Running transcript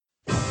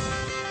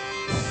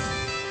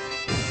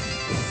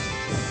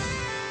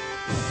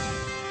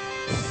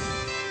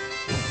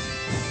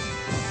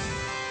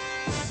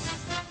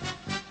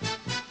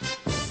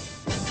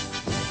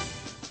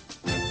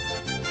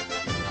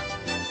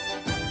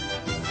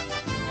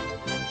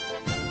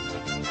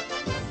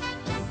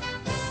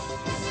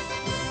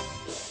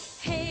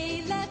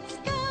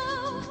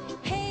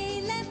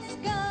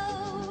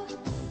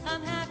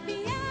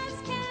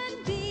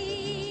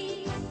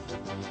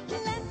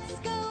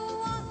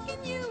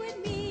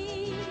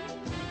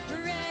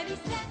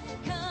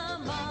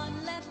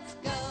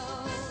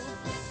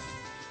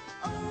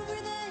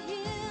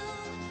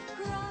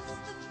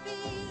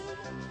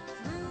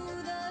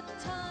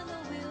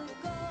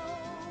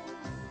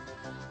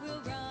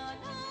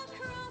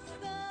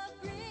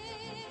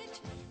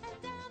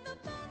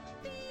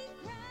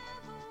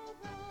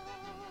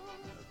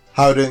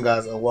How are you doing,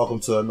 guys, and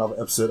welcome to another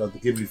episode of the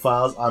Ghibli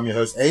Files. I'm your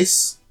host,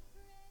 Ace.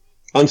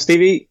 I'm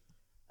Stevie.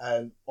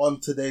 And on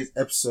today's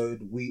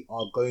episode, we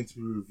are going to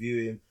be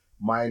reviewing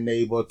My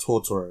Neighbour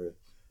Totoro.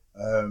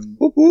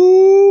 Whoop,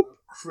 whoop.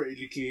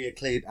 Critically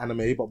acclaimed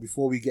anime, but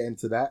before we get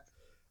into that,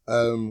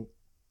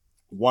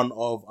 one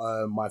of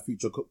my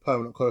future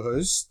permanent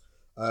co-hosts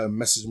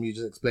messaged me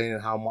just explaining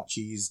how much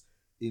he's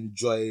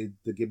enjoyed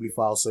the Ghibli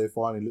Files so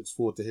far, and he looks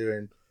forward to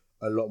hearing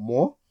a lot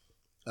more.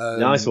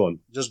 Nice one.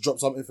 Just dropped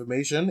some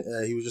information.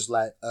 He was just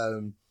like,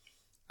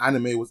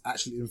 anime was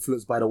actually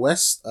influenced by the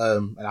West,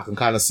 and I can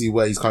kind of see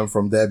where he's coming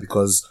from there,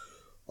 because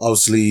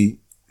obviously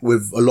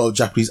with a lot of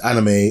Japanese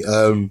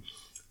anime,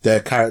 their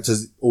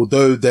characters,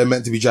 although they're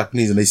meant to be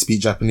Japanese and they speak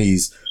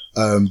Japanese,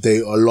 they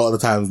a lot of the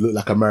times look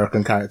like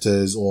American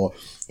characters or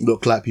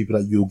look like people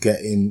that you'll get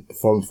in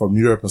from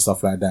Europe and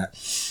stuff like that.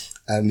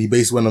 And he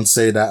basically went on to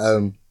say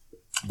that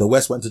the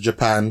West went to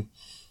Japan,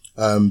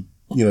 kind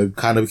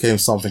of became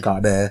something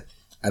out there.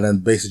 And then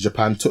basically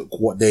Japan took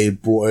what they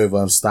brought over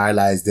and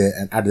stylized it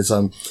and added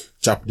some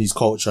Japanese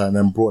culture and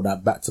then brought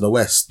that back to the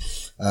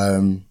West.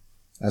 And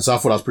so I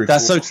thought that was pretty cool.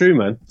 That's so true,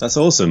 man. That's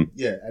awesome.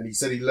 Yeah, and he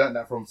said he learned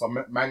that from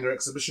some manga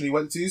exhibition he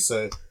went to,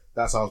 so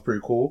that sounds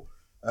pretty cool.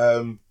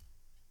 So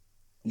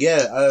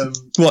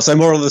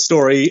moral of the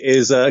story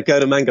is go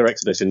to manga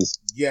exhibitions.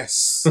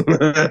 Yes.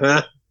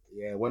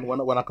 Yeah,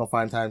 when I can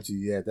find time to,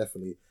 yeah,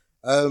 definitely.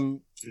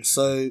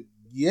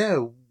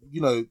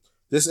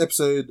 This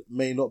episode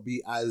may not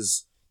be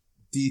as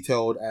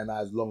detailed and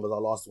as long as our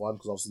last one,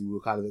 because obviously we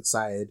were kind of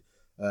excited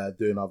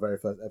doing our very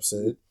first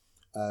episode.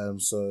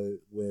 So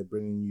we're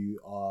bringing you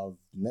our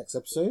next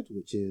episode,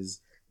 which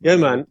is... Yeah,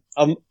 man.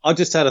 I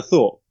just had a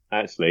thought,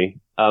 actually.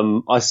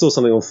 I saw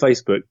something on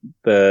Facebook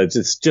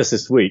just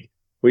this week,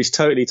 which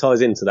totally ties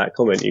into that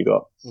comment you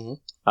got.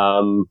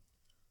 Mm-hmm.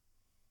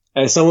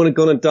 Someone had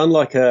gone and done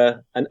like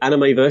an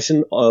anime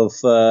version of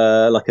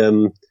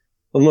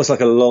almost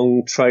like a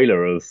long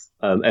trailer of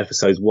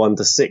episodes 1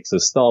 to 6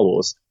 of Star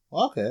Wars.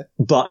 Okay.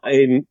 But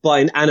in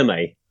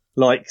anime.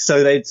 Like,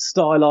 so they'd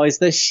stylize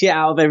the shit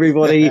out of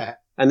everybody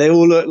and they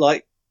all look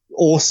like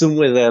awesome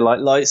with their like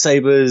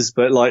lightsabers,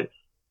 but like,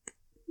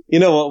 you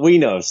know what we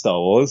know of Star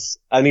Wars?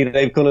 I mean,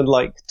 they've kind of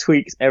like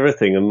tweaked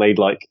everything and made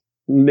like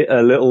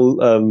a little,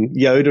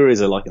 Yoda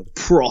is like a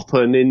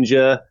proper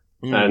ninja.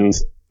 And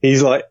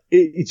he's like,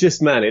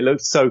 it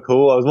looked so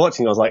cool. I was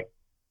watching, I was like,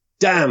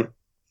 damn,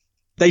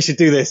 they should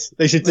do this.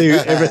 They should do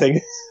everything.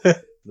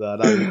 No,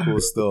 that'd be cool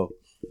still.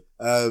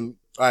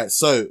 Alright,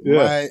 so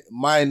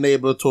my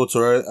Neighbour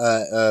Totoro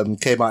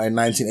came out in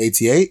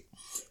 1988.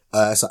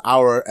 It's an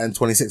hour and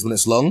 26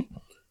 minutes long.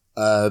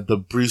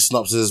 The brief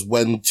synopsis is: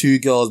 when two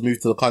girls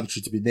move to the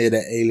country to be near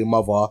their alien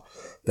mother,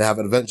 they have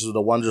adventures with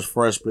the wondrous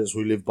forest spirits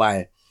who live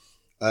by.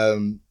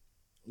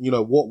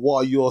 What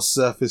are your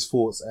surface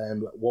thoughts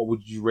and what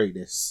would you rate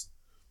this?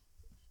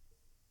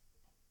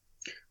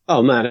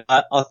 Oh man,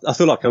 I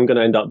feel like I'm going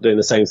to end up doing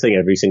the same thing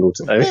every single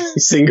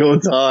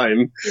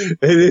time.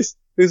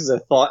 This is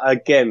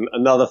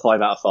another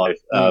 5 out of 5.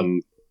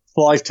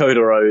 5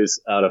 Totoros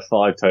out of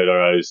 5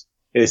 Totoros.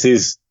 This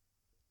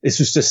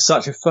was just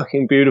such a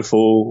fucking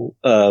beautiful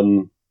anime.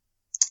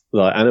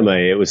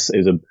 It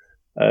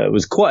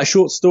was quite a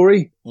short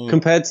story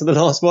compared to the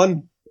last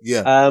one.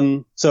 Yeah.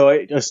 So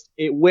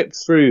it whipped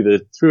through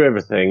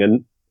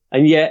everything,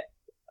 and yet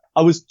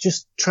I was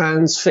just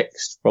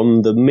transfixed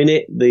from the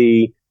minute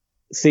the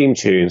theme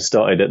tune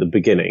started at the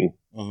beginning,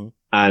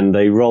 and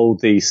they rolled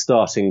the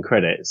starting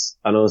credits,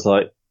 and I was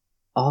like,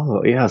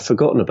 oh yeah, I've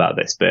forgotten about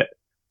this bit,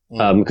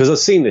 because I've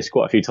seen this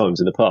quite a few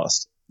times in the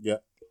past. Yeah.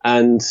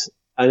 And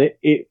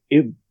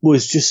it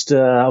was just,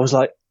 I was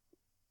like,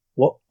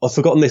 what? I've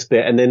forgotten this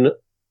bit, and then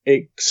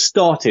it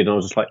started, and I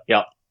was just like,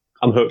 yeah,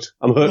 I'm hooked.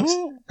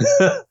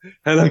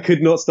 And I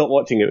could not stop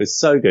watching it. It was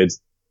so good.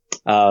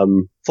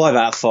 5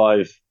 out of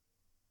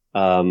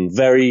 5.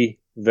 Very,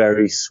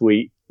 very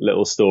sweet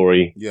little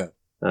story. Yeah.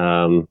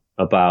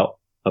 About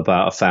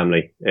a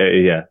family.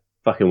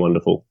 Fucking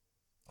wonderful.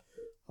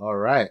 All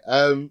right.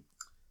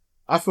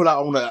 I feel like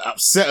I'm gonna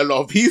upset a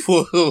lot of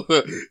people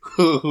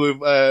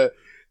with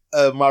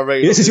my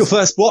rating. This is your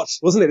first watch,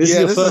 wasn't it? This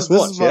is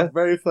my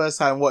very first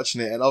time watching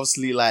it, and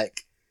obviously,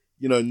 like,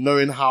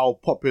 knowing how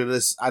popular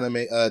this anime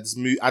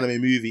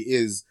movie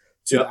is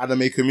to the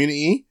anime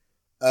community,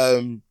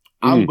 I'm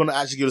gonna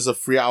actually give this a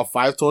 3 out of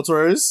 5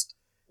 Totoros.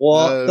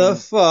 What the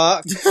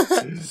fuck?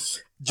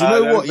 Do you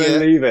know what?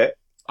 Believe it.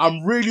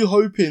 I'm really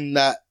hoping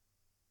that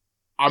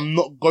I'm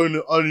not going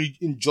to only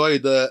enjoy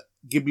the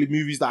Ghibli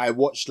movies that I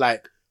watched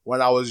like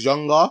when I was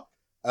younger.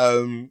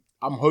 I'm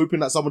hoping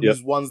that some of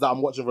these ones that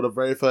I'm watching for the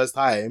very first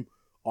time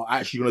are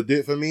actually going to do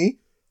it for me.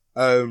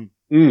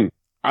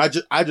 I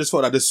just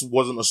thought that this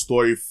wasn't a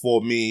story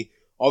for me.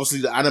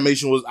 Obviously, the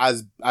animation was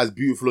as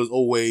beautiful as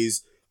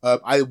always.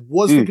 I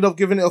was thinking of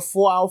giving it a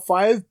 4 out of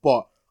 5,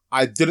 but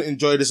I didn't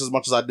enjoy this as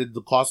much as I did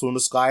The Castle in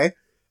the Sky.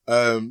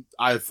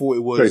 I thought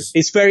it was...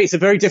 It's a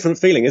very different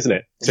feeling, isn't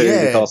it? To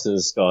The Castle in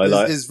the Sky.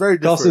 It's very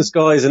different. Castle in the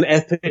Sky is an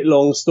epic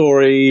long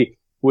story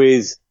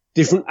with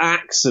different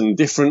acts and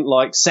different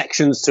like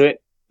sections to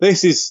it.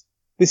 This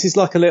this is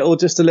like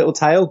just a little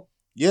tale,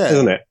 Yeah.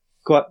 isn't it?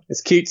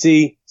 It's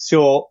cutesy,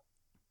 short.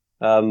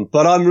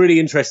 But I'm really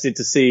interested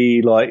to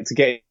see, like, to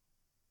get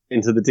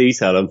into the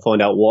detail and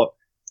find out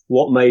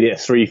what made it a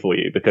 3 for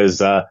you,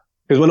 because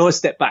when I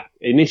stepped back,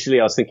 initially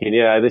I was thinking,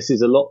 yeah, this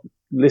is a lot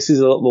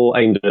more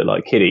aimed at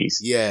like kiddies.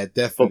 Yeah,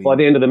 definitely. But by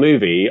the end of the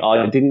movie, I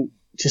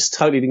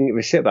totally didn't give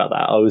a shit about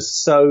that. I was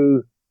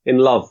so in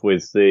love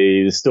with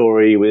the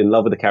story, in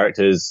love with the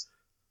characters,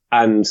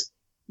 and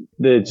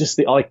the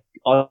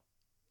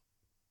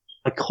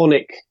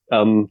iconic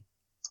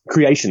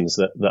creations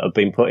that have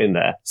been put in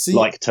there,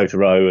 like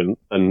Totoro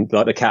and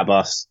like the cat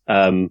bus.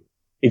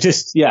 It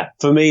just,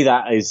 for me,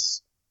 that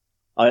is,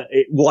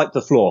 it wiped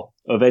the floor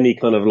of any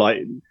kind of like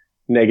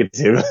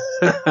negative.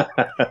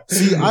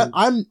 See,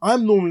 I'm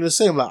normally the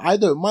same. Like, I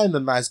don't mind a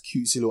nice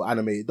cutesy little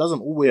anime. It doesn't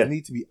always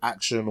need to be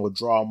action or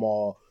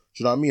drama.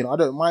 Do you know what I mean? I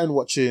don't mind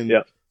watching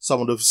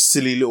some of the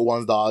silly little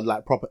ones that are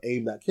like proper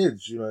aimed at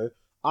kids. You know,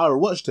 I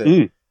watched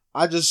it.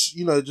 I just,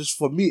 just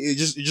for me, it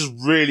just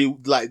really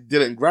like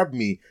didn't grab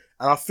me.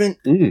 And I think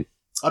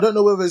I don't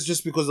know whether it's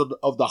just because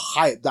of the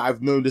hype that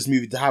I've known this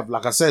movie to have.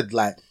 Like I said,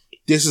 like,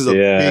 this is a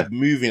big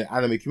movie in the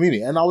anime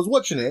community. And I was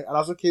watching it and I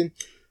was thinking,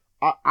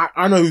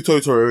 I know who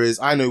Totoro is.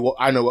 I know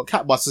what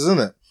Cat Bus is, isn't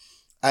it?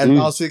 And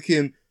I was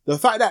thinking, the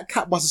fact that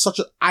Cat Bus is such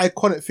an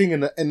iconic thing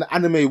in the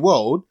anime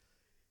world,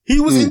 he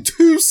was in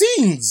 2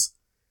 scenes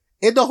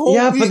in the whole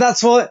movie. But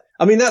that's why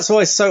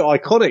it's so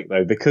iconic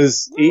though,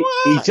 because he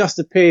just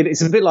appeared.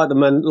 It's a bit like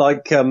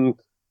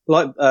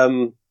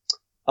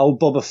old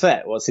Boba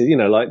Fett. What's his,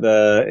 like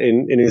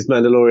in his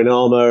Mandalorian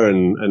armor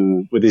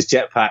and with his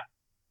jetpack.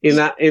 In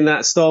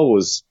that Star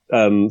Wars,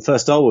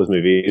 first Star Wars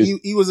movie,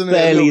 he was in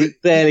barely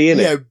in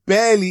it. Yeah,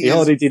 barely. He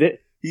hardly did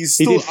it. He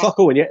did fuck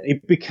all, and yet he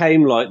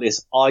became like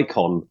this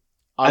icon.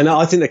 And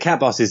I think the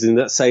Cat Bus is in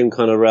that same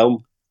kind of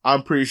realm.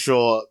 I'm pretty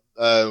sure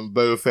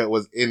Boba Fett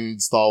was in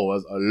Star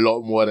Wars a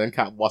lot more than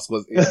Cat Bus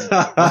was in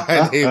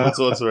Neighbour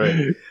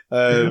Totoro.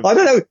 I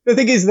don't know. The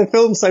thing is, the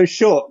film's so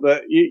short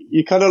that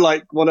you kind of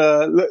like want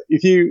to look,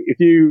 if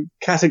you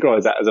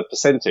categorize that as a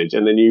percentage,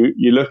 and then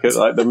you look at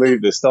like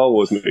the Star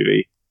Wars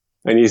movie.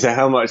 And you say,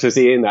 how much was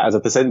he in that as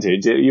a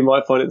percentage? You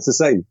might find it's the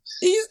same.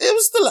 It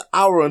was still an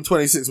hour and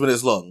 26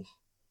 minutes long.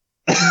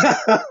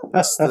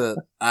 It's still an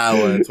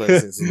hour and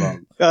 26 minutes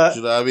long. Do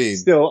you know what I mean?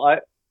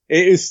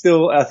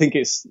 I think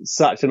it's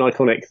such an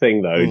iconic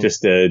thing though,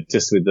 just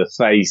with the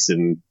face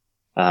and,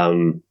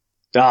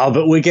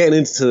 but we're getting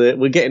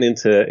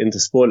into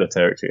spoiler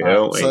territory,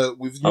 aren't we?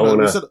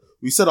 So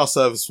we said our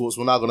service thoughts.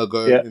 We're now going to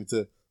go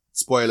into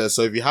spoilers.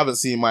 So if you haven't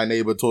seen My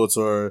Neighbour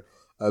Totoro,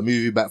 a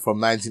movie back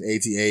from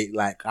 1988,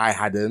 like I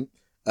hadn't,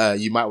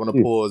 you might want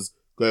to pause,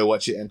 go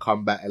watch it, and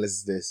come back and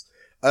listen to this.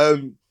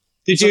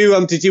 Did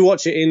you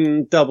watch it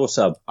in dub or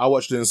sub? I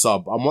watched it in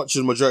sub. I'm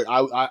watching majority.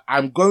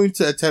 I'm going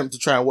to attempt to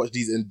try and watch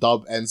these in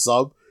dub and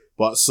sub,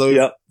 but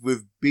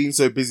with being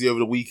so busy over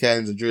the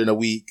weekends and during the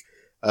week,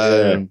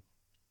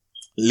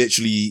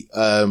 literally,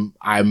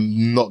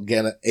 I'm not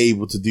getting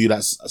able to do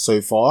that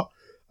so far.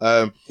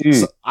 So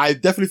I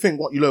definitely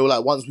think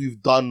once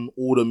we've done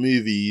all the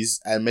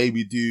movies and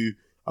maybe do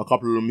a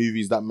couple of the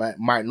movies that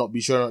might not be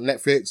shown on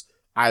Netflix,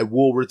 I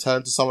will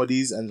return to some of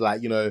these and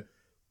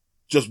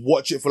just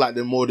watch it for like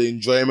the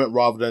enjoyment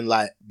rather than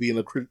like being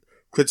a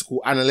critical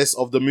analyst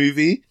of the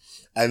movie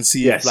and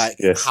see if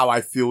how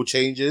I feel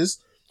changes.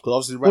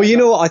 Because obviously,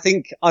 what?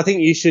 I think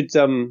you should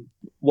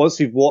once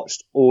we've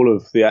watched all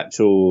of the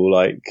actual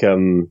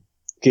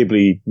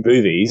Ghibli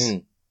movies,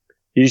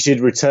 you should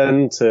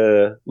return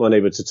to My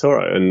Neighbour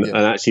Totoro and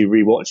actually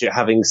rewatch it,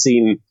 having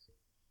seen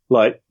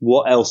like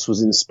what else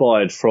was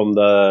inspired from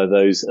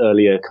those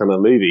earlier kind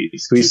of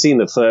movies. We've seen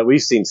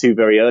 2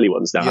 very early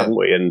ones now, haven't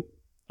we?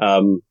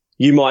 And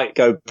you might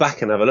go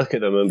back and have a look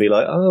at them and be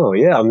like, oh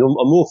yeah, I'm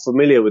more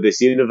familiar with this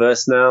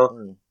universe now,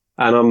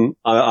 and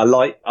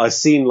I've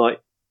seen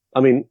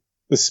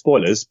the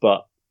spoilers,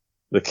 but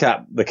the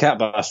cat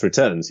bus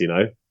returns.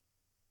 Yeah,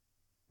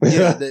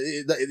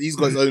 he's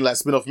got his own like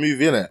spin-off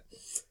movie, innit?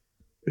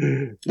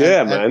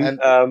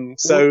 Man.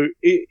 So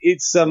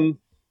it's and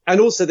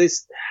also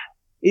this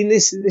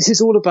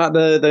is all about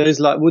those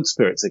like wood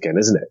spirits again,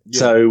 isn't it? Yeah.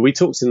 So we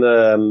talked in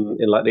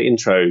the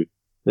intro,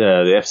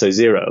 the episode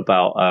 0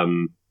 about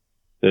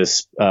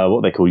this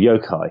what they call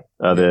yokai,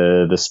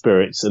 the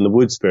spirits and the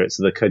wood spirits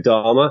of the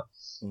Kodama,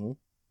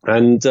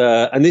 and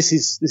this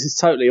is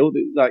totally all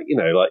like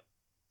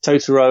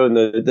Totoro and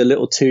the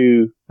little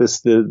 2,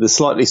 the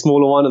slightly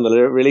smaller one and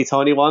the really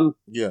tiny one.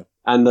 Yeah.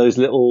 And those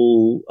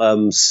little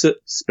soot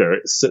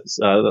spirits,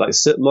 like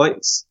soot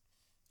mites.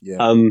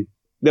 Yeah.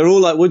 They're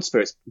all like wood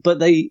spirits,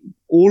 but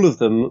all of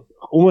them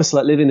almost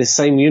like live in the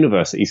same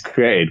universe that he's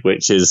created,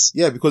 which is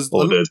because a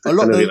lot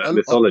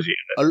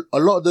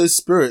of those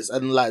spirits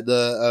and like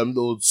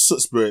the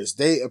soot spirits,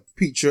 they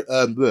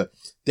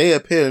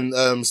appear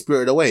in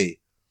Spirited Away.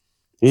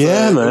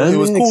 Yeah, so man. It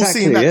was cool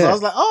seeing that. I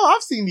was like, oh,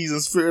 I've seen these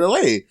in Spirited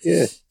Away.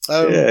 Yeah.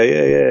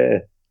 Yeah.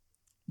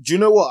 Do you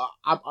know what?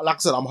 Like I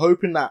said, I'm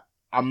hoping that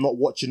I'm not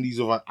watching these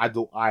with an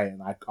adult eye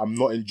and I'm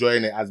not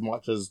enjoying it as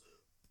much as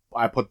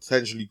I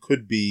potentially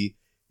could be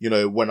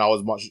when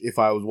if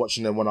I was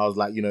watching them when I was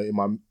like, in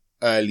my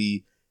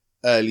early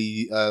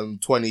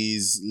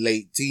 20s,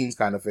 late teens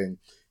kind of thing.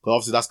 Because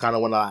obviously that's kind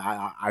of when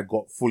I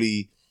got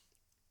fully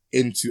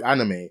into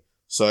anime.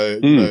 So,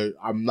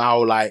 I'm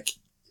now like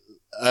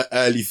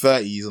early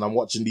 30s and I'm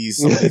watching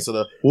some of these sort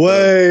of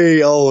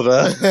way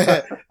older.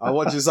 I'm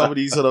watching some of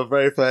these sort of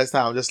very first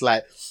time. I'm just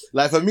like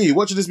for me,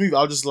 watching this movie,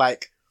 I was just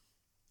like,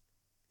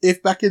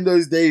 if back in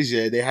those days,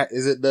 they had,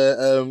 is it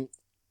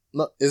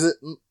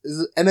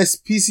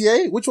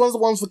NSPCA? Which one's the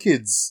ones for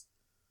kids?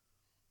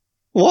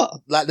 What?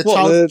 Like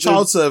the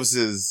child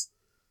services.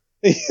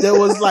 There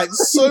was like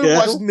so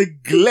much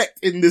neglect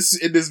in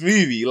this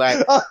movie.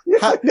 Like, no,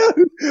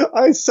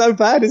 it's so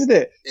bad, isn't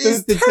it?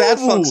 The dad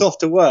fucks off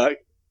to work,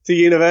 to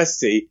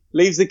university,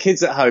 leaves the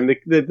kids at home.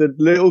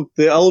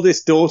 The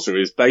oldest daughter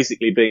is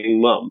basically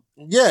being mum.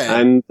 Yeah,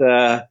 and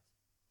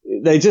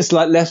they just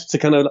like left to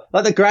kind of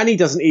like the granny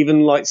doesn't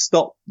even like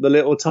stop the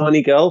little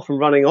tiny girl from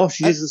running off.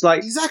 She's just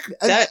like, exactly,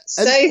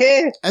 stay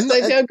here, and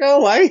don't go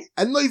away.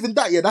 And not even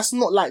that, that's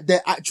not like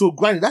their actual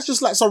granny. That's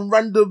just like some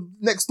random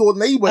next door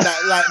neighbor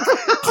that like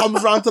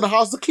comes around to the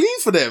house to clean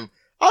for them.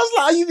 I was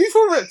like, are you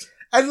for it?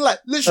 And like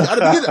literally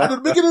at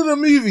the beginning of the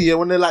movie,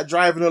 when they're like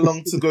driving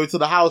along to go to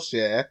the house,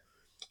 and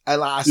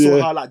like I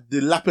saw how like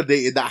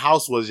dilapidated that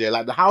house was,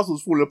 like the house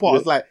was falling apart.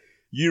 It's like,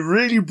 you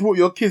really brought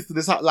your kids to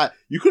this house. Like,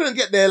 you couldn't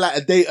get there like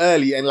a day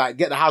early and like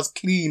get the house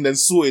cleaned and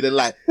sorted and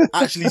like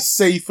actually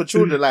safe for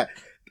children. Like,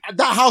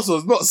 that house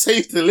was not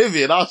safe to live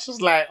in. I was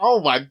just like,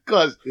 oh my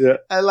gosh. Yeah.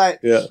 And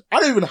like, I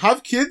don't even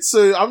have kids.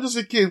 So I'm just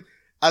thinking,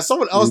 as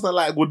someone else that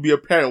like would be a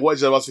parent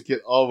watching, I was thinking,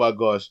 oh my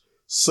gosh,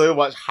 so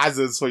much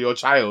hazards for your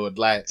child.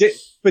 Like,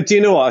 but do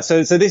you know what?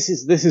 So this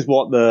is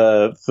what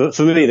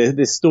for me,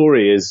 this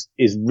story is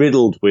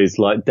riddled with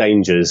like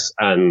dangers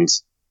and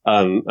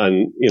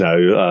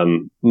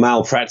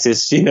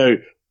malpractice,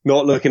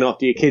 not looking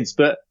after your kids.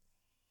 But,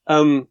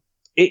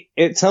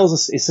 it tells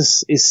us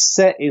it's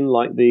set in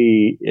like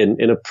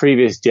in a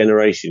previous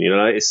generation,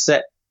 it's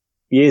set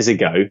years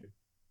ago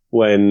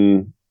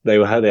when they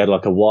had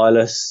like a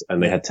wireless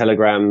and they had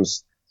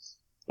telegrams.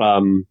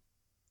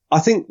 I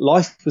think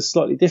life was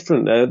slightly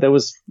different. There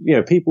was,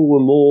 people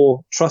were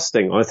more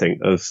trusting, I think,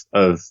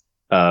 of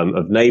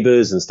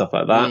neighbors and stuff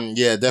like that.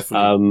 Yeah,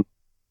 definitely.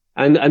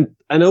 And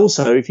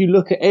also, if you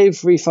look at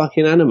every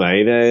fucking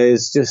anime,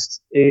 there's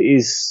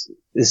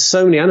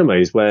so many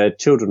animes where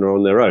children are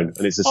on their own,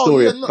 and it's a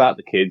story about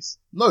the kids.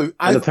 No,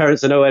 and the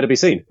parents are nowhere to be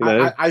seen.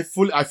 I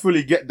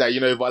fully get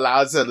that, but like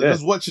I said,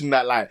 just watching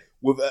that like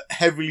with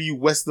heavily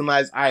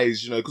westernized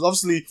eyes, because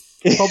obviously,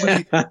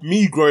 probably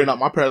me growing up,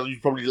 my parents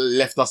probably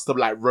left us to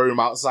like roam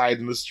outside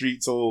in the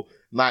streets all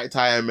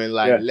nighttime and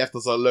like left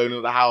us alone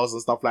in the house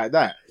and stuff like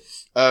that.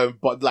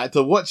 But like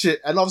to watch it,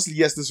 and obviously,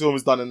 yes, this film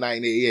was done in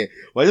 1988,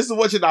 but just to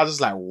watch it, I was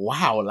just like,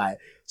 wow, like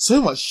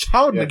so much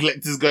child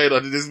neglect is going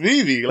on in this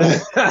movie.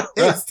 Like,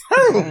 it's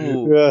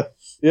terrible.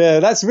 Yeah,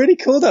 that's really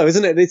cool though,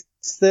 isn't it? It's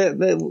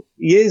the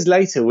years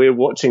later, we're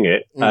watching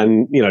it,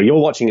 and you're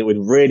watching it with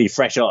really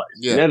fresh eyes.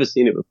 You've never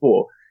seen it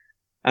before,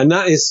 and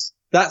that's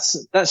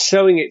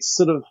showing its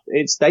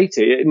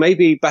data. It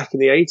maybe back in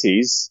the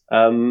 80s,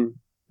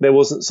 there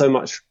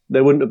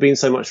wouldn't have been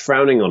so much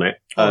frowning on it,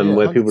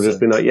 where people would just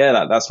been like,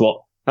 that's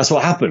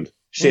what happened.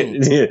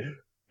 Shit.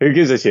 Who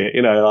gives a shit?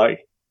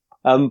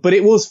 But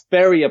it was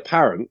very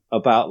apparent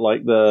about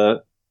like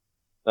the,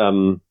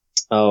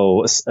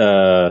 what's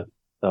her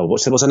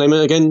name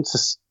again?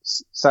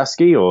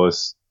 Sasuke or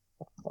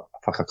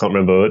fuck, I can't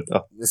remember.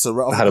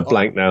 I had a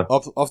blank now.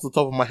 Off the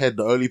top of my head,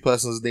 the only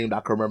person's name that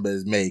I can remember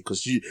is May,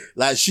 because she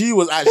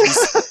was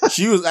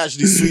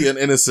actually sweet and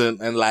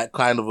innocent and like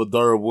kind of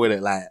adorable with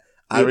it. Like,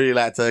 I really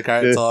liked her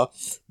character.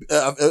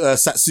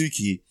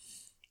 Satsuki.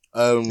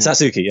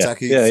 Satsuki,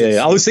 yeah.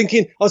 Yeah. I was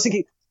thinking,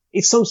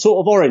 it's some sort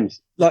of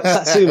orange, like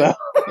Satsuma.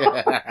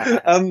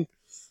 So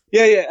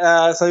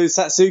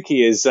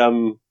Satsuki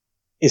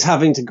is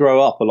having to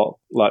grow up a lot,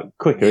 like,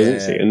 quicker,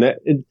 isn't she?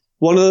 And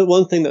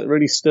one thing that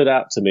really stood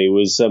out to me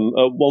was, at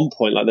one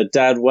point, like, the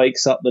dad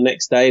wakes up the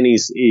next day and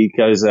he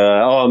goes,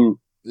 I'm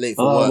late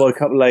for work. I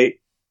woke up late.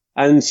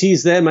 And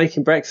she's there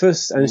making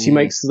breakfast, and she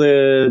makes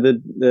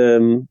the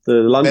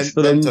lunch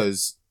for them.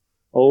 Bentos.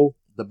 Oh,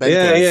 the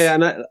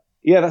bentos.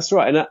 That's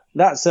right. And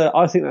that's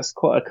I think that's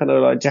quite a kind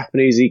of like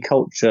Japanesey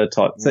culture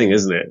type thing,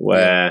 isn't it?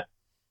 Where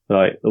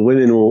like the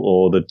women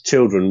or the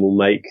children will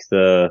make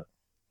the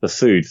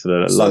food for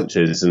the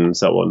lunches and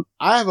so on.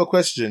 I have a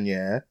question.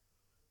 Yeah,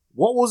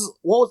 what was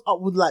up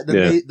with like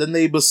the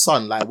neighbor's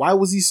son? Like, why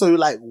was he so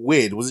like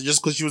weird? Was it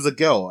just because she was a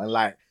girl and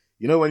like?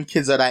 When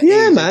kids are that age.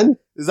 Yeah, man.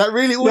 Is that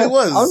really all it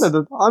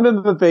was? I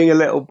remember being a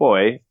little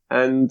boy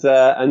and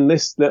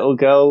this little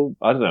girl,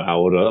 I don't know how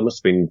old I must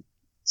have been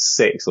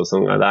 6 or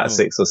something like that,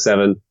 6 or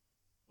 7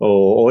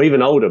 or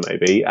even older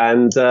maybe.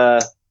 And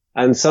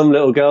some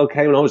little girl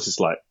came and I was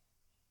just like,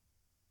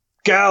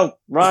 girl,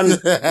 run.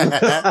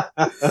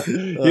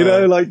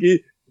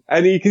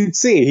 And you can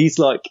see he's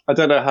like, I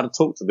don't know how to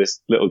talk to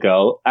this little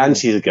girl, and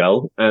she's a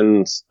girl.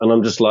 And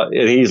I'm just like,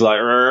 and he's like,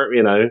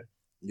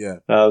 Yeah.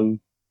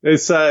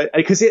 It's,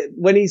 because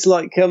when he's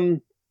like,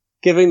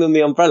 giving them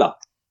the umbrella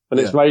when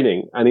it's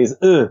raining, and he's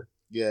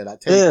yeah, like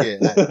take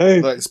it, like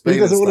not explain.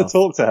 He doesn't want stuff. to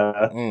talk to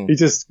her. He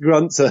just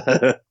grunts at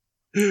her.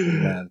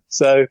 Man.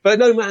 So, but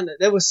no, man,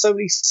 there were so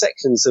many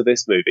sections of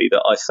this movie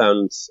that I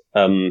found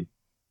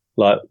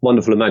like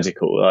wonderful and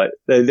magical. Like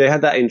they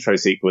had that intro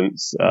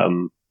sequence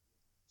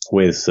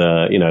with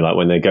you know, like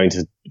when they're going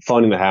to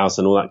finding the house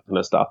and all that kind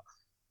of stuff.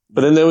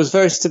 But then there was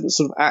various different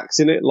sort of acts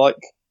in it, like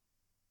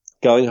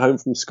going home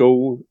from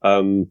school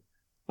and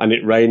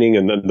it raining,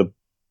 and then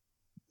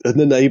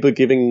the neighbour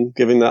giving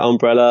that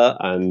umbrella,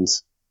 and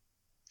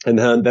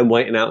then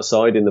waiting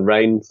outside in the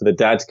rain for the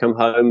dad to come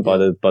home by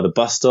the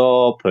bus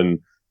stop, and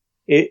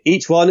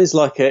each one is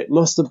like it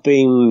must have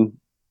been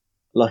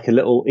like a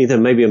little, either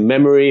maybe a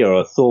memory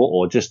or a thought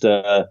or just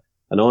an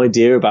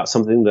idea about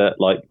something that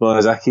like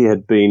Miyazaki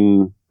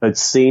had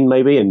seen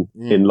maybe in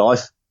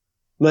life.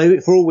 Maybe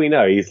for all we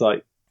know,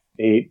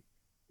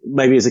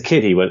 maybe as a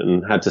kid he went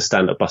and had to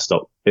stand at a bus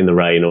stop in the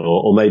rain,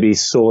 or maybe he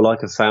saw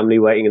like a family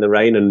waiting in the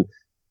rain and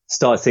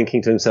started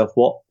thinking to himself,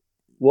 what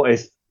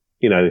if,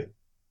 you know,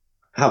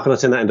 how can I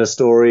turn that into a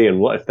story? And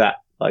what if that,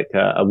 like,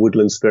 a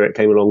woodland spirit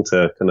came along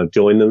to kind of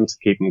join them, to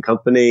keep them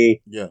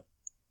company? Yeah.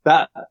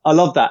 That, I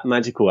love that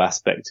magical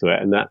aspect to it.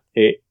 And that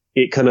it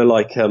kind of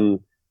like, in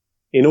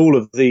all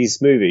of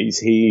these movies,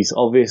 he's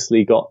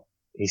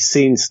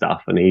seen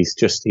stuff and he's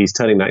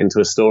turning that into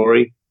a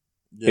story.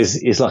 Yeah.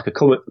 Is like a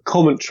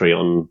commentary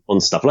on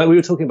stuff. Like we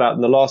were talking about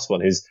in the last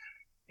one, is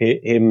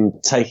him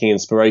taking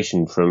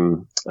inspiration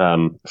from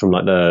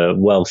like the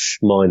Welsh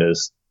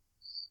miners.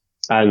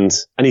 And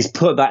he's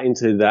put that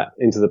into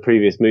the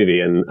previous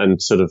movie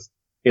and sort of,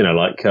 you know,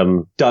 like,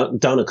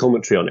 done a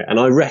commentary on it. And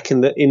I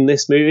reckon that in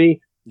this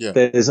movie,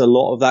 there's a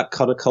lot of that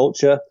kind of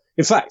culture.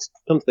 In fact,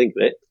 come to think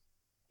of it,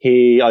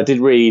 I did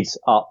read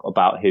up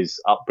about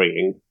his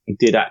upbringing. He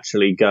did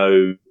actually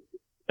go,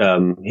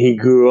 he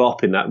grew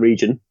up in that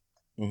region,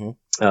 where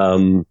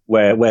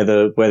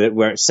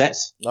it's set,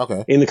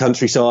 in the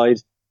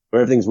countryside,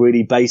 where everything's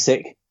really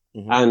basic.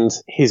 And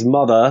his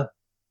mother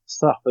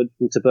suffered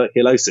from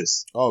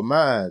tuberculosis. Oh,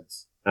 mad.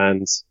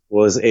 And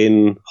was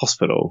in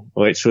hospital,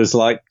 which was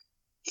like,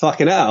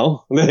 fucking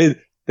hell.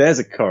 There's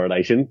a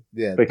correlation.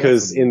 Yeah,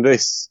 because definitely. In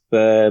this,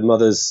 the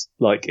mother's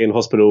like in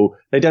hospital.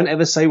 They don't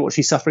ever say what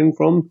she's suffering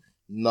from.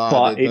 No,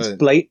 but it's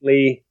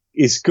blatantly,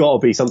 it's got to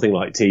be something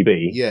like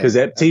TB. Yeah. Because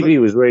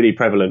TB was really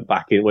prevalent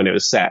back when it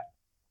was set.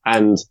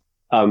 And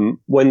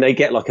when they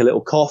get like a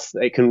little cough,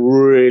 it can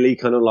really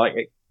kind of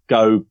like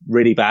go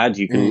really bad.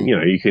 You can, you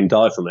know, you can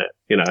die from it,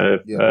 you know,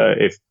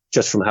 if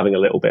just from having a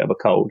little bit of a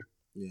cold.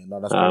 Yeah, no,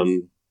 that's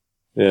crazy.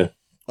 Yeah.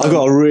 I've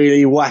got a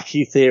really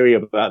wacky theory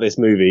about this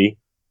movie,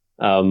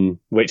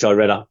 which I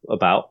read up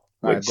about,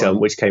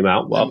 which came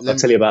out. Well, I'll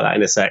tell you about that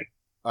in a sec.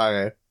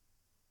 Okay.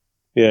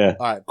 Yeah.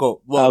 All right,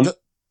 cool. Well,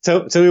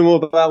 tell me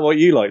more about what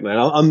you like, man.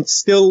 I'm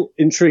still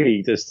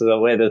intrigued as to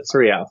where the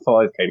 3 out of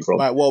 5 came from.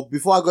 Right. Well,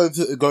 before I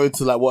go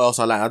into like what else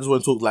I like, I just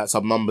want to talk like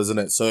some numbers in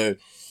it. So,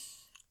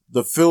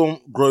 the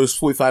film grossed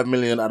 45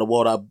 million at the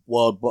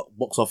world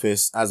box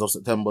office as of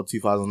September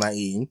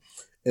 2019,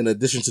 in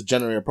addition to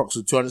generating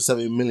approximately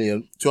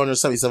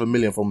 277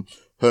 million from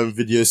home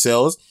video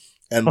sales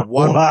and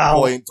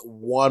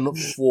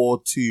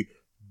 1.142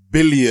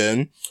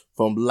 billion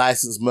from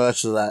licensed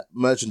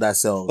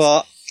merchandise sales.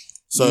 But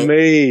so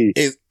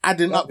it's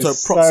adding up to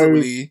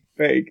approximately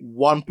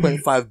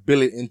 1.5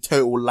 billion in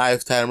total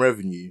lifetime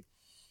revenue.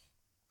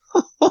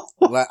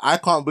 Like, I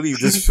can't believe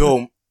this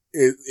film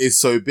is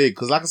so big.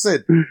 Because like I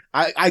said,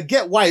 I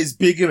get why it's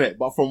big in it,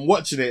 but from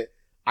watching it,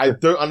 I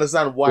don't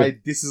understand why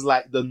this is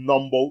like the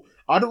number,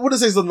 I wouldn't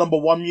say it's the number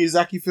one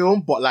Miyazaki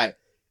film, but like,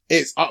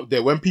 it's up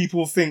there. When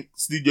people think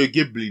Studio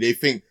Ghibli, they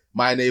think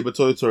My Neighbour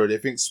Totoro, they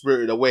think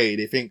Spirited Away,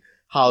 they think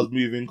Howl's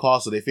Moving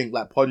Castle, they think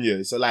like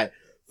Ponyo. So like,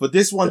 for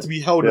this one to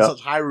be held in such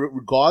high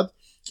regard,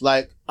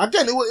 like,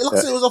 again, like I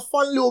said, it was a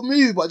fun little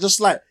movie, but just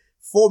like,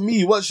 for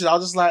me watching it, I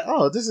was just like,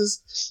 oh, this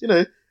is, you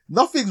know,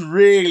 nothing's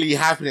really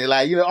happening.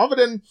 Like, you know, other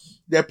than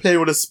they're playing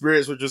with the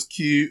spirits, which was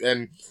cute,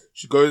 and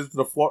she goes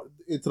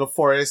into the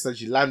forest and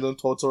she lands on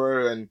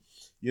Totoro, and,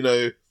 you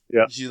know,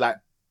 she's like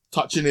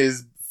touching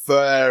his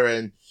fur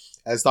and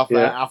stuff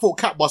like that. I thought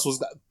Cat Bus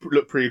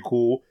looked pretty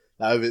cool,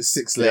 like with its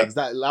 6 legs.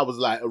 That was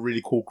like a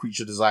really cool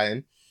creature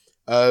design.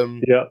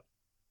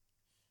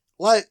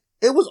 Like,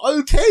 it was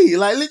okay.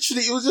 Like,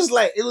 literally, it was just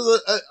like, it was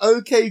a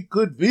okay,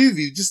 good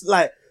movie. Just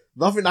like,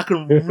 nothing I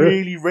can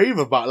really rave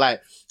about.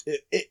 Like,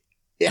 it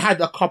had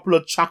a couple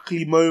of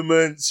chuckly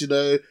moments, you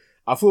know.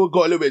 I thought it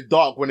got a little bit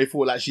dark when they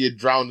thought like she had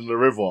drowned in the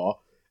river.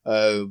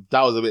 That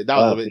was a bit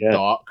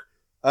dark.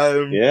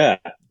 But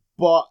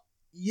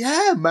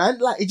yeah, man,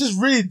 like, it just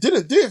really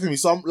didn't do it for me.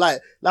 So I'm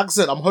like I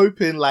said, I'm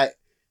hoping like,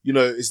 you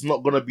know, it's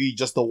not gonna be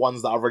just the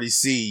ones that I've already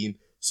seen.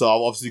 So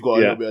I've obviously got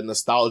a little bit of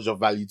nostalgia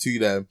value to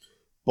them.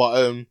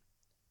 But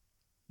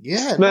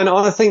man,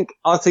 I think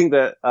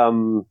that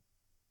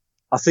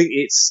I think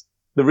it's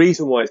the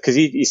reason why, because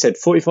you said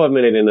 45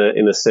 million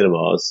in the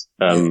cinemas,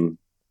 in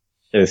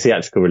a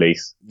theatrical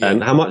release,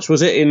 and how much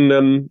was it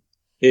in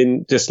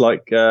just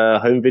like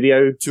home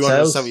video?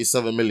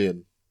 277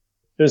 million.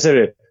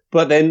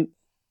 but then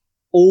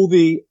all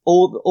the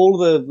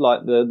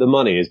like the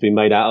money has been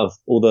made out of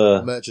all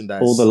the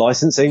merchandise, all the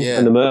licensing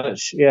and the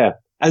merch. Yeah.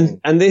 And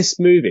this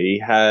movie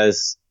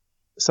has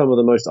some of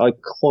the most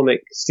iconic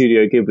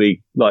Studio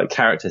Ghibli like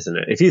characters in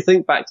it. If you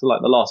think back to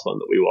like the last one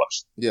that we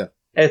watched,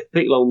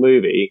 epic long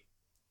movie,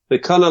 the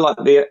kind of like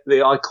the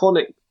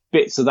iconic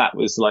bits of that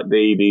was like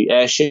the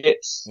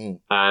airships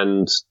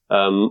and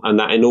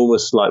that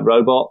enormous like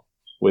robot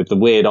with the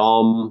weird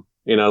arm,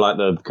 you know, like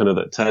the kind of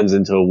that turns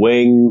into a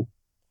wing,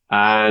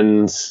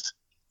 and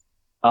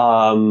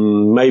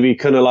maybe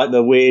kind of like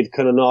the weird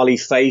kind of gnarly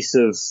face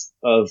of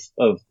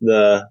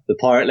the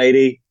pirate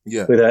lady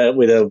with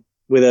a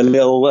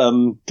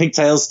little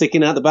pigtails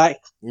sticking out the back.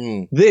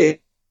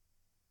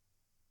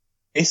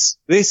 This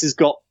has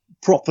got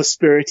proper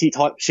spirity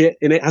type shit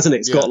in it, hasn't it?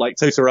 It's got like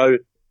Totoro.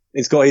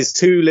 It's got his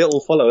two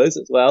little followers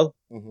as well.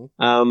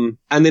 And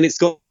then it's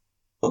got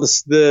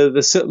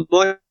the certain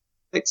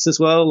lights as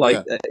well.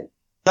 Like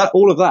that,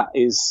 all of that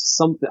is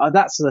something.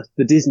 That's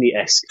the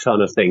Disney-esque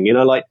kind of thing, you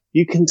know. Like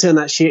you can turn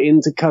that shit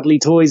into cuddly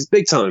toys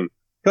big time,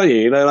 can't you?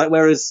 You know, like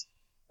whereas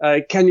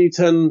can you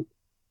turn,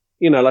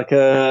 you know, like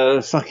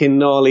a fucking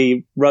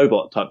gnarly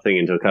robot type thing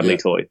into a cuddly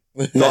toy?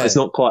 It's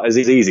not quite as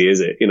easy, is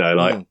it? You know,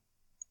 like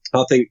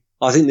I think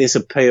this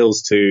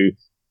appeals to.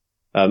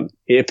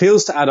 It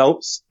appeals to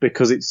adults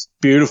because it's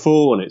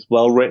beautiful and it's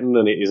well written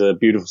and it is a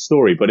beautiful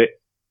story, but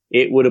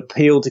it would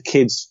appeal to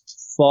kids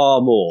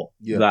far more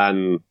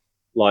than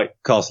like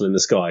Castle in the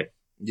Sky.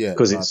 Yeah.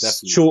 Because it's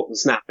definitely short and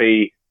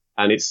snappy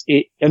and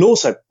and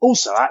also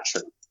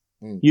action.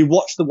 You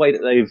watch the way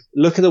that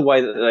look at the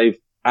way that they've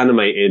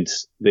animated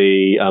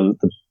the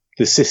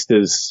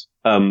sisters,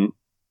 kind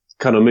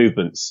of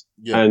movements.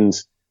 And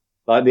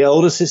like the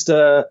older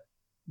sister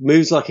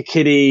moves like a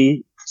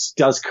kiddie,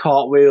 does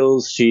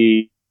cartwheels,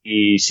 she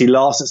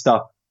laughs at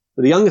stuff.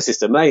 But the younger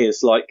sister, May,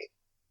 is like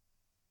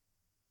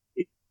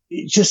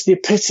just the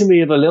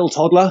epitome of a little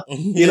toddler,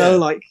 you know,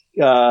 like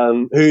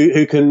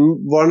who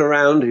can run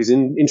around, who's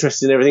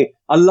interested in everything.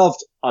 I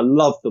loved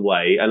the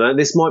way, and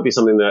this might be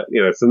something that,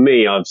 you know, for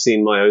me, I've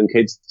seen my own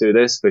kids do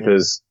this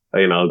because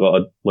you know, I've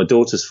got my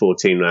daughter's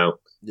 14 now,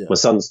 my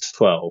son's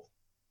 12,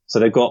 so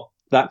they've got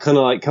that kind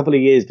of like couple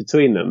of years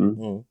between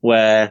them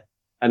where,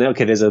 and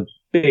okay, there's a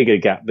bigger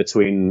gap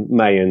between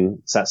May and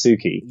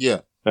Satsuki.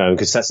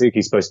 Because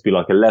Satsuki's supposed to be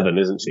like 11,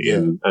 isn't she?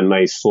 And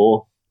May's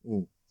 4.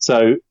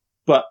 So,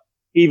 but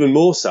even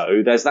more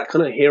so, there's that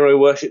kind of hero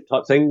worship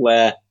type thing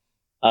where,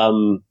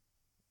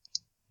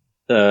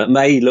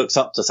 May looks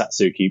up to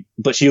Satsuki,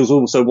 but she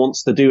also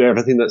wants to do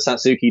everything that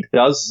Satsuki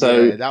does.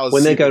 So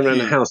when they're going around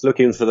the house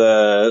looking for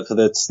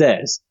the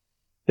stairs,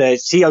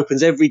 she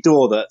opens every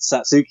door that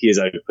Satsuki has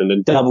opened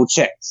and double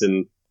checks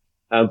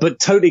but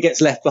totally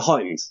gets left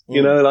behind,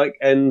 you know, like,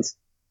 and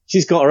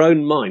she's got her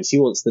own mind. She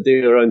wants to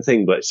do her own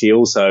thing, but she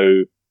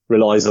also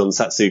relies on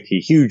Satsuki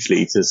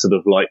hugely to sort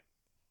of like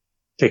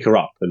pick her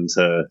up and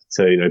to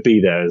you know,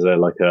 be there as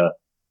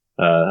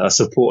a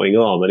supporting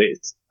arm. And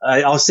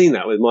I've seen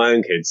that with my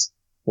own kids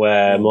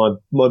where my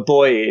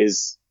boy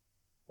is,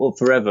 well,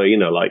 forever, you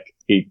know, like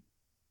he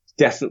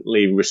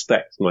definitely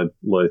respects my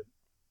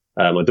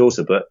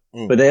daughter, but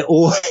they're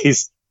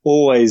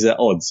always at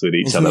odds with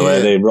each other,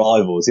 where they're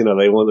rivals, you know,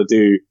 they want to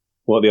do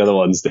what the other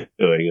one's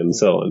doing and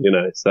so on, you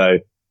know. So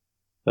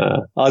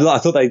I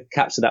thought they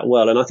captured that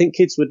well, and I think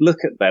kids would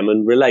look at them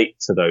and relate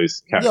to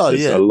those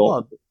characters a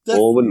lot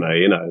more, wouldn't they,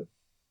 you know?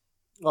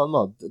 Oh,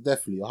 no,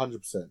 definitely,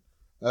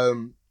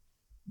 100%.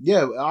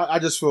 I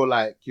just feel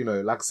like, you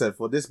know, like I said,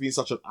 for this being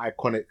such an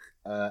iconic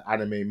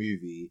anime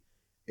movie,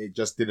 it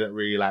just didn't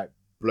really like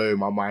blow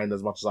my mind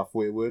as much as I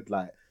thought it would.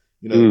 Like,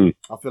 you know,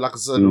 I feel like I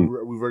said,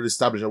 we've already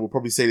established, and we'll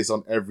probably say this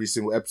on every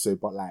single episode,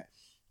 but like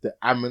the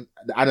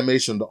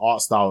animation, the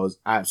art style is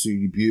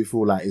absolutely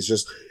beautiful. Like it's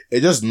just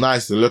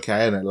nice to look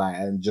at, isn't it? Like,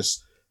 and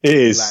just it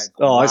is. Like,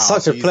 wow, it's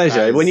such a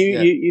pleasure guys, when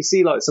you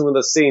see like some of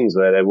the scenes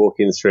where they're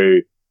walking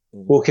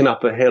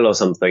up a hill or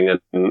something,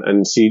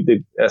 and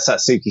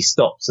Satsuki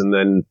stops, and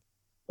then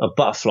a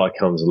butterfly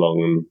comes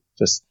along and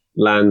just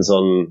lands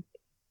on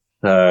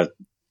her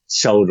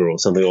shoulder or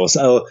something, or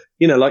so,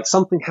 you know, like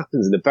something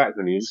happens in the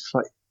background, and you're just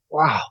like,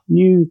 wow,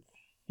 you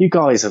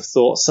guys have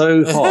thought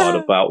so hard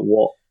about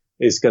what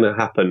is going to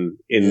happen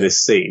in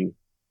this scene.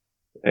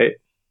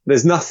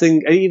 There's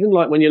nothing, even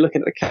like when you're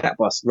looking at the cat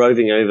bus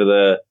roving over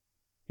the,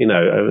 you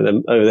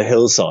know, over the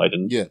hillside,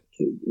 and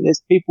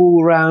there's people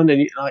around, and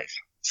you're like,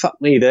 fuck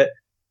me, that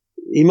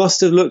he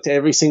must have looked at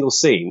every single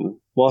scene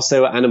whilst they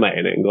were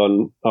animating it and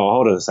gone, oh,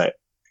 hold on a sec,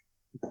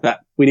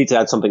 that we need to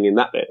add something in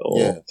that bit,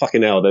 or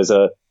fucking hell, there's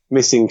a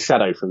missing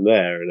shadow from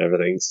there and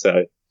everything.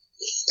 So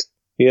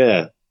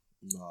yeah.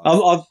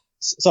 Nice.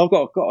 I've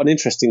got an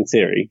interesting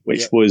theory,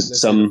 which was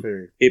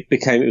it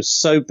was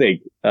so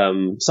big,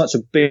 such a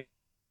big.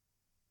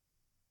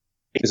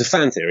 It was a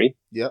fan theory.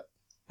 Yep.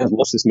 I've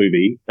watched this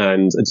movie,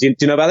 and do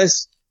you know about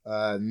this?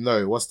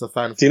 No. What's the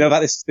fan? Do you know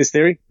about this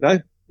theory? No.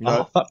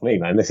 Oh, fuck me,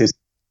 man. This is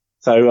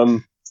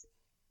so.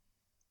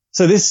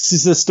 So this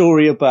is a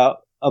story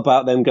about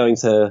them going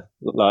to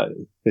like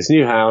this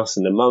new house,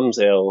 and the mum's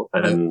ill,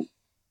 and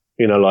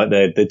you know, like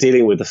they're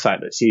dealing with the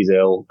fact that she's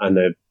ill, and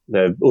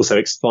they're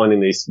also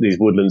finding these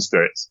woodland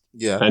spirits.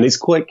 Yeah. And it's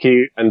quite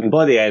cute. And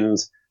by the end,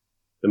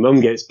 the mum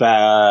gets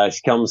better.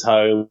 She comes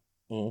home,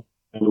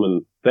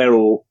 and they're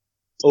all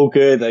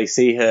good. They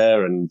see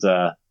her, and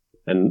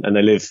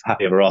they live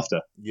happy ever after.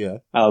 Yeah.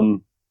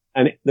 And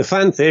the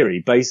fan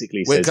theory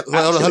basically says,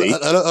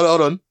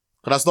 hold on.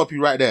 Can I stop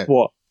you right there?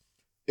 What?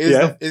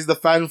 Is the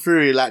fan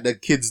theory like the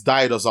kids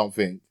died or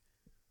something?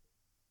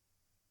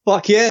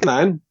 Fuck yeah,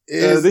 man.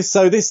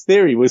 This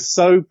theory was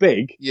so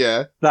big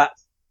that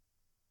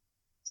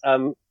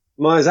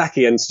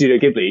Miyazaki and Studio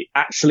Ghibli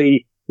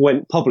actually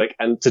went public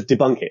and to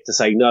debunk it, to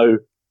say, no,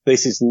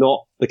 this is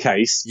not the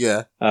case.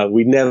 Yeah.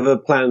 We never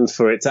planned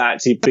for it to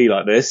actually be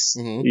like this.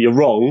 You're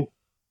wrong.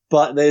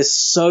 But there's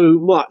so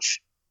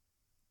much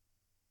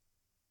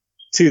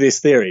to this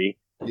theory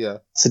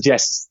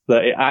suggests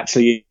that it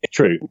actually is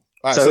true.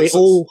 Right, so it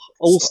all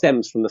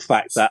stems from the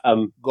fact that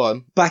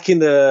back in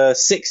the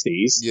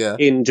 60s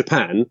in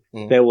Japan,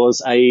 there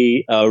was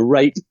a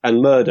rape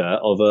and murder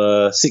of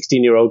a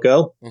 16-year-old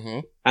girl,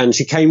 and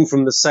she came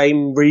from the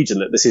same region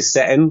that this is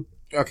set in.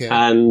 Okay.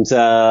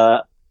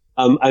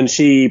 And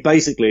she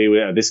basically,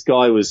 this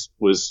guy was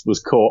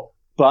caught,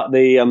 but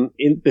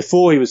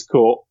before he was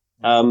caught,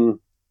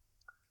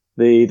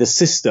 the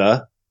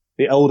sister,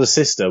 the older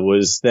sister,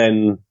 was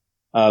then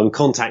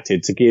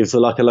contacted to give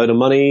like a load of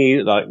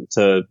money, like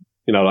to,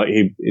 you know, like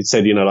he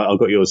said, you know, like, I've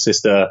got your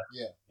sister.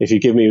 Yeah. If you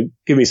give me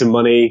some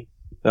money,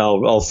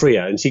 I'll free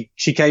her. And she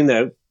came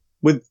there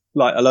with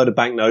like a load of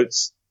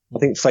banknotes, I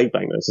think fake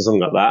banknotes or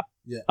something like that.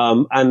 Yeah.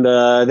 And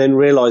then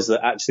realized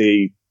that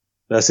actually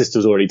her sister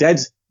was already dead.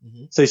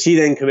 So she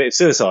then committed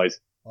suicide.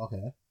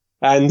 Okay.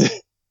 And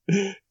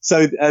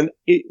so,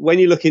 when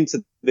you look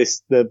into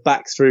the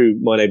back through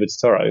My Neighbour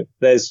Totoro,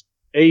 there's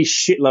a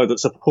shitload that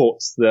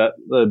supports the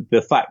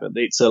fact that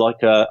it's a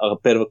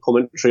bit of a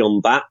commentary on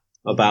that,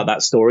 about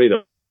that story,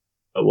 that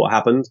what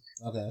happened.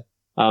 Okay.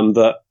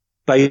 That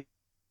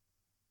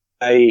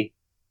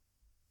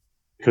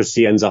because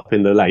she ends up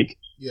in the lake.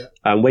 Yeah.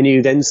 And when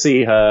you then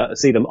see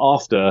them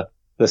after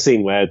the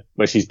scene where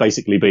she's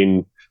basically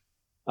been,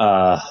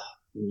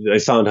 they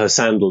found her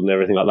sandal and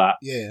everything like that.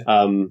 Yeah.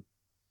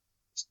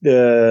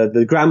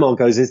 The grandma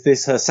goes, "Is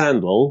this her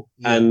sandal?"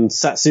 Yeah. And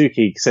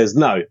Satsuki says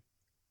no.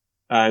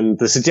 And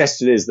the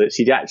suggestion is that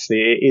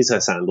it is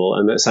her sandal,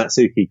 and that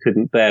Satsuki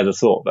couldn't bear the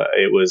thought that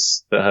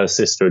her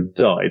sister had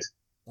died.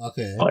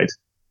 Okay.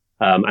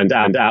 And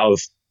out of,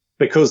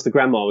 because the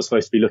grandma was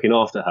supposed to be looking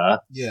after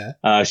her. Yeah.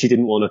 She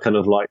didn't want to kind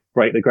of like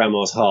break the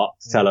grandma's heart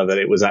to tell her that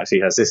it was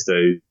actually her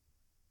sister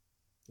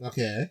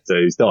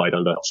who's died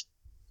under.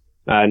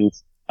 And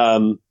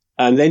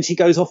then she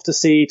goes off to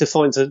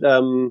find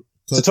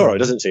Totoro,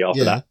 doesn't she?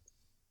 After that.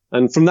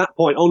 And from that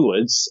point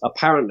onwards,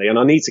 apparently, and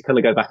I need to kind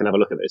of go back and have a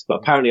look at this, but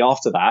apparently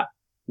after that,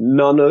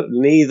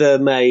 neither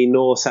Mei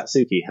nor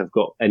Satsuki have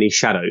got any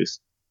shadows.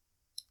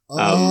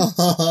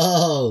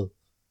 So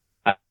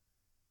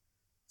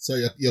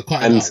you're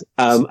quite so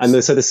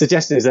the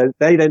suggestion is that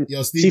they then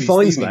she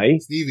finds Mei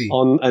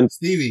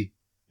Stevie.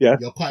 Yeah,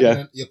 you're quite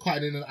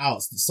in and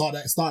out. Start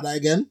that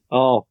again.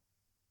 Oh,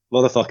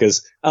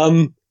 motherfuckers.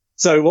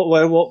 So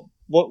where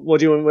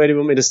do you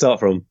want me to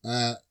start from?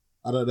 I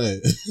don't know.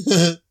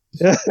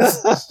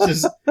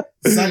 Just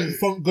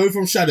go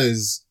from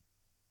shadows.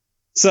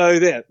 So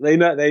they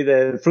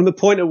from the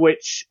point at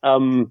which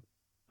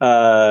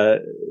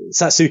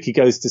Satsuki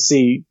goes to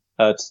see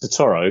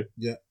Totoro.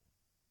 Yeah.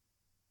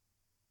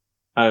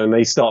 And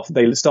they start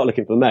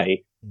looking for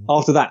Mei.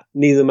 After that,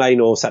 neither Mei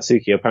nor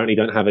Satsuki apparently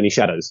don't have any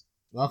shadows.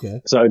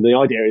 Okay. So the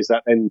idea is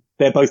that then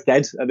they're both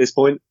dead at this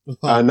point,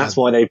 and that's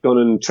why they've gone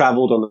and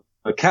travelled on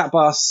a cat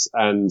bus,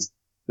 and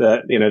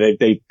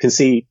they can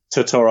see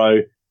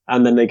Totoro.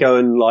 And then they go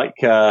and go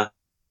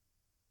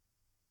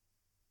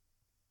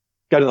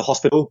to the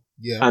hospital,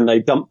 and they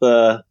dump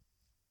they're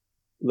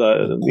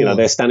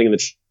standing in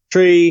the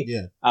tree.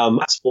 Yeah.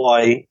 That's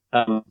why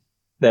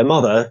their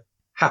mother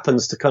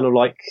happens to kind of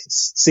like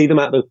see them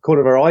out the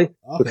corner of her eye,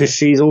 because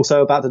she's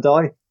also about to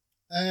die.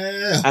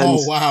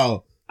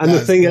 Wow! And the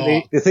thing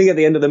at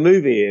the end of the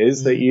movie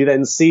is that you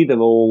then see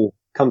them all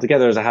come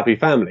together as a happy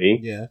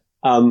family. Yeah.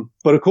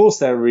 But of course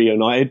they're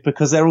reunited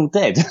because they're all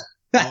dead.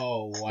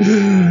 Oh wow,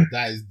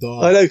 that is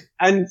dark. I know,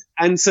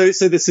 and so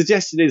the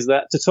suggestion is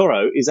that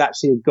Totoro is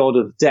actually a god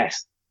of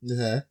death.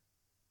 Yeah.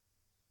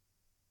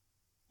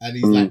 And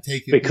he's like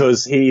taking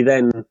because he's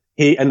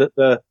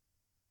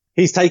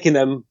taking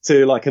them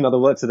to like another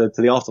world, to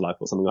the afterlife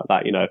or something like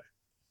that, you know.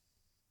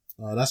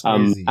 Oh, that's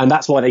crazy. And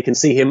that's why they can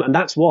see him, and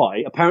that's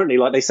why apparently,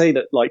 like they say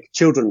that like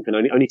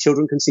only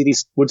children can see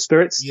these wood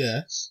spirits.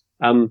 Yeah.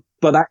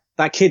 But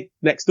that kid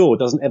next door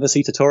doesn't ever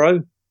see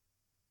Totoro,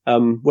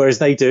 whereas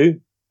they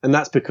do. And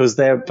that's because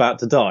they're about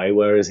to die,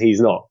 whereas he's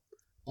not.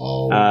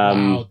 Oh,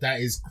 wow, that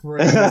is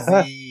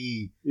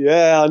crazy.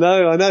 Yeah, I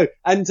know.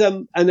 And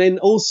then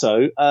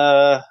also,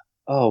 what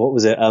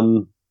was it?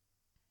 The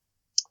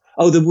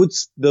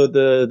woods,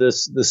 the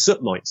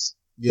soot mites.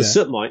 Yeah. The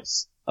soot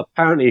mites,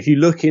 apparently, if you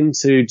look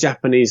into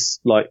Japanese,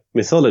 like,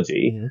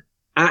 mythology,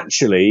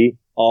 actually,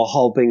 are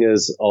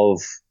harbingers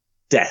of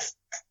death.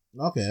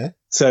 Okay.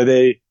 So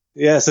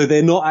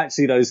they're not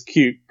actually those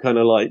cute kind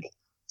of like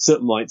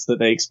Sootmites that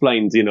they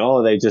explained,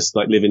 they just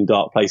like live in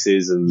dark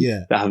places and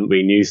that haven't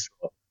been used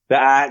for. They're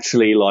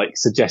actually like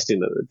suggesting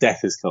that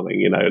death is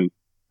coming,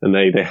 and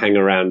they hang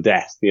around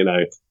death,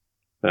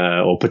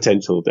 or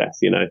potential death,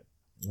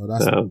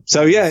 Well,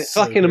 so yeah, it's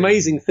fucking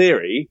amazing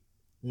theory.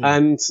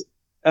 And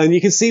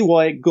you can see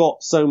why it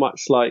got so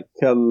much like,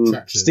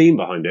 steam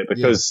behind it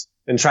because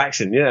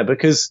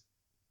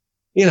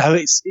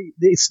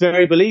it's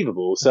very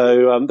believable.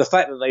 So, the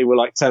fact that they were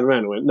like turned around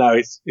and went, no,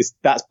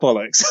 that's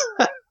bollocks.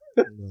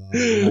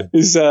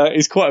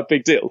 is quite a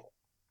big deal.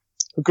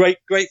 Great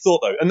thought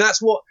though, and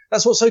that's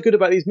what's so good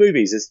about these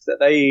movies is that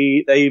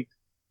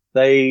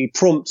they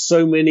prompt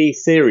so many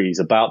theories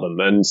about them,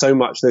 and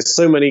there's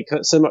so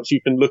much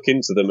you can look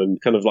into them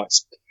and kind of like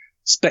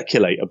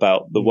speculate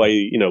about the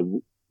way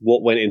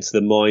what went into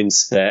the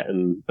mindset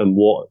and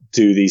what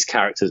do these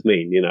characters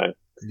mean,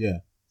 Yeah.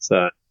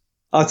 So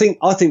I think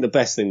the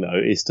best thing though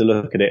is to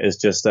look at it as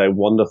just a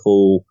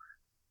wonderful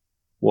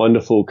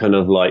kind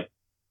of like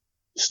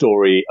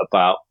story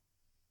about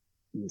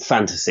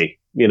fantasy,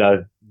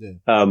 Yeah.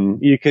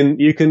 You could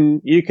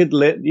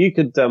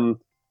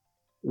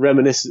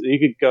reminisce, you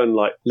could go and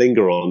like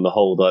linger on the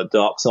whole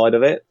dark side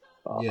of it.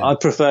 Yeah. I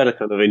prefer to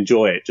kind of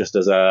enjoy it just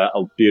as a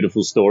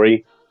beautiful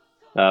story,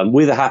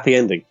 with a happy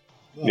ending,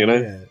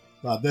 Yeah.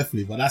 No,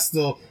 definitely. But that's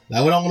still,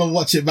 like, when I'm going to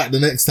watch it back the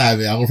next time,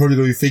 I'm probably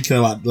going to be thinking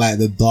about like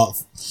the dark,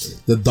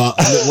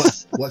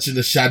 watching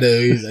the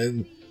shadows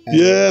and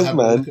yeah,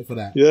 man. Looking for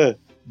that. Yeah.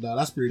 No,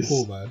 that's pretty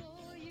cool, man.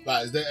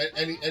 Right, is there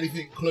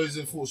anything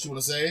closing thoughts you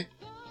want to say?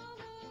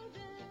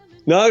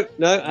 No,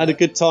 I had a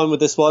good time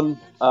with this one.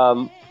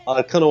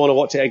 I kind of want to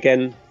watch it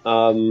again.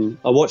 I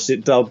watched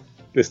it dubbed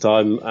this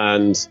time,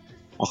 and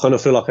I kind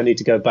of feel like I need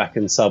to go back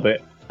and sub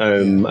it,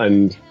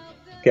 and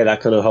get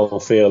that kind of whole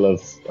feel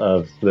of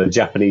the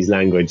Japanese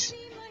language.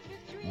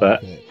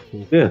 But okay,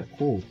 cool, yeah,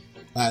 cool.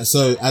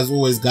 So as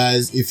always,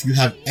 guys, if you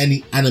have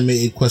any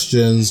animated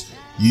questions,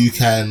 you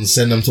can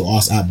send them to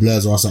us at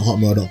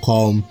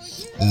blursorus@hotmail.com.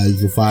 You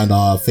can find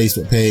our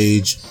Facebook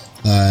page,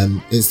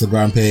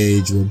 Instagram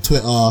page, we're on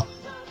Twitter,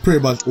 pretty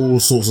much all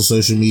sorts of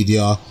social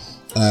media.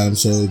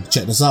 So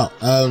check this out.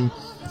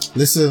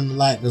 Listen,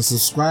 like, and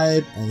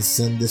subscribe, and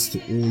send this to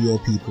all your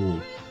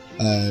people.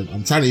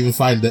 I'm trying to even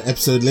find the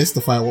episode list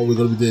to find what we're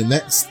going to be doing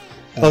next.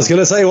 I was going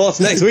to say, what's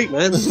next week,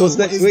 man? What's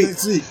next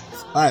week?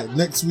 Alright,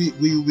 next week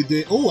we will be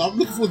doing... Oh, I'm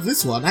looking forward to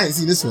this one. I ain't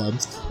seen this one.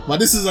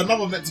 But this is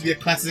another meant to be a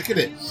classic, isn't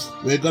it?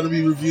 We're going to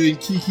be reviewing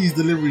Kiki's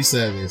Delivery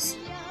Service.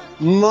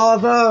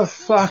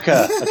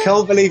 Motherfucker. I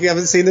can't believe you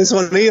haven't seen this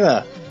one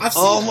either.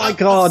 My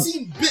God. I've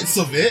seen bits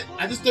of it.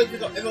 I just don't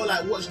think I've ever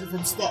like watched it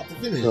from start to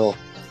finish. Oh.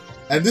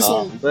 And this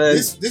one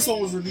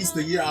was released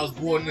the year I was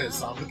born in,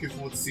 so I'm looking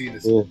forward to seeing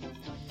this one.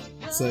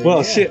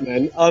 So, shit,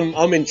 man.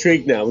 I'm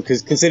intrigued now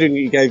because considering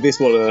you gave this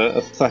one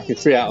a fucking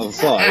 3 out of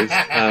 5,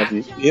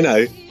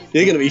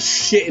 you're going to be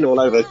shitting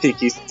all over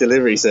Kiki's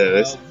Delivery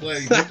Service.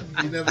 Well,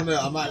 you never know.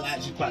 I might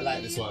actually quite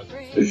like this one.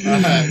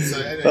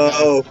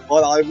 Anyway,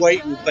 I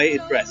wait with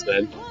bated breath,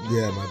 man.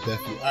 Yeah, man,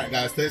 definitely. Alright,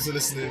 guys, thanks for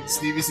listening.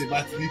 Stevie, say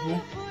bye to people.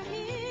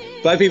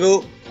 Bye,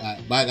 people.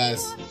 Alright, bye,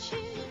 guys.